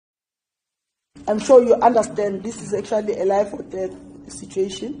I'm sure you understand this is actually a life or death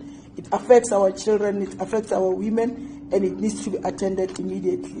situation. It affects our children, it affects our women, and it needs to be attended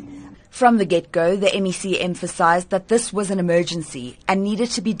immediately. From the get-go, the MEC emphasized that this was an emergency and needed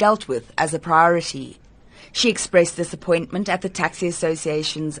to be dealt with as a priority. She expressed disappointment at the taxi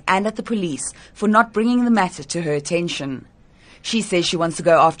associations and at the police for not bringing the matter to her attention. She says she wants to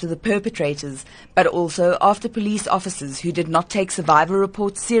go after the perpetrators, but also after police officers who did not take survivor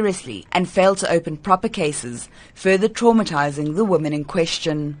reports seriously and failed to open proper cases, further traumatizing the women in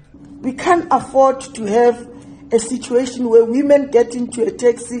question. We can't afford to have a situation where women get into a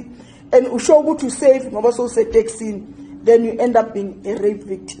taxi and ushogu to save ngoba say taxi, then you end up being a rape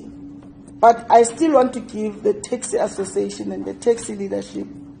victim. But I still want to give the taxi association and the taxi leadership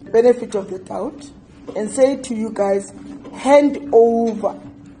the benefit of the doubt and say to you guys, hand over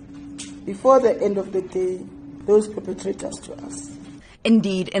before the end of the day those perpetrators to us.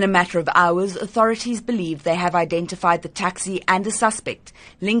 Indeed, in a matter of hours, authorities believe they have identified the taxi and a suspect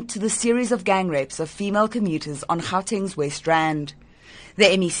linked to the series of gang rapes of female commuters on Gauteng's West Rand. The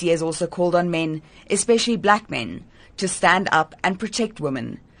MEC has also called on men, especially black men, to stand up and protect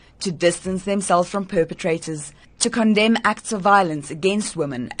women, to distance themselves from perpetrators, to condemn acts of violence against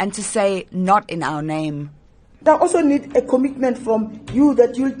women, and to say, not in our name. They also need a commitment from you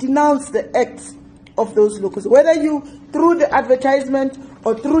that you'll denounce the acts of those locals, whether you through the advertisement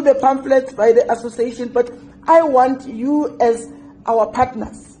or through the pamphlets by the association. But I want you as our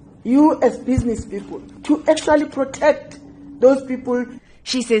partners, you as business people, to actually protect those people.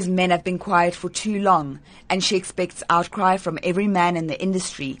 She says men have been quiet for too long, and she expects outcry from every man in the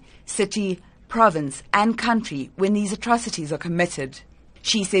industry, city, province and country when these atrocities are committed.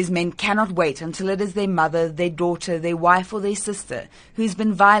 She says men cannot wait until it is their mother, their daughter, their wife or their sister who's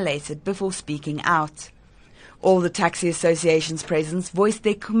been violated before speaking out. All the taxi associations present voiced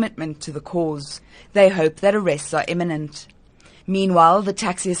their commitment to the cause. They hope that arrests are imminent. Meanwhile, the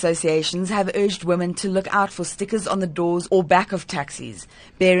taxi associations have urged women to look out for stickers on the doors or back of taxis,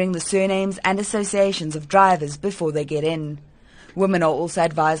 bearing the surnames and associations of drivers before they get in. Women are also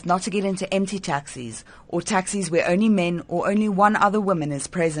advised not to get into empty taxis or taxis where only men or only one other woman is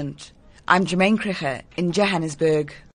present. I'm Jamaine Krige in Johannesburg.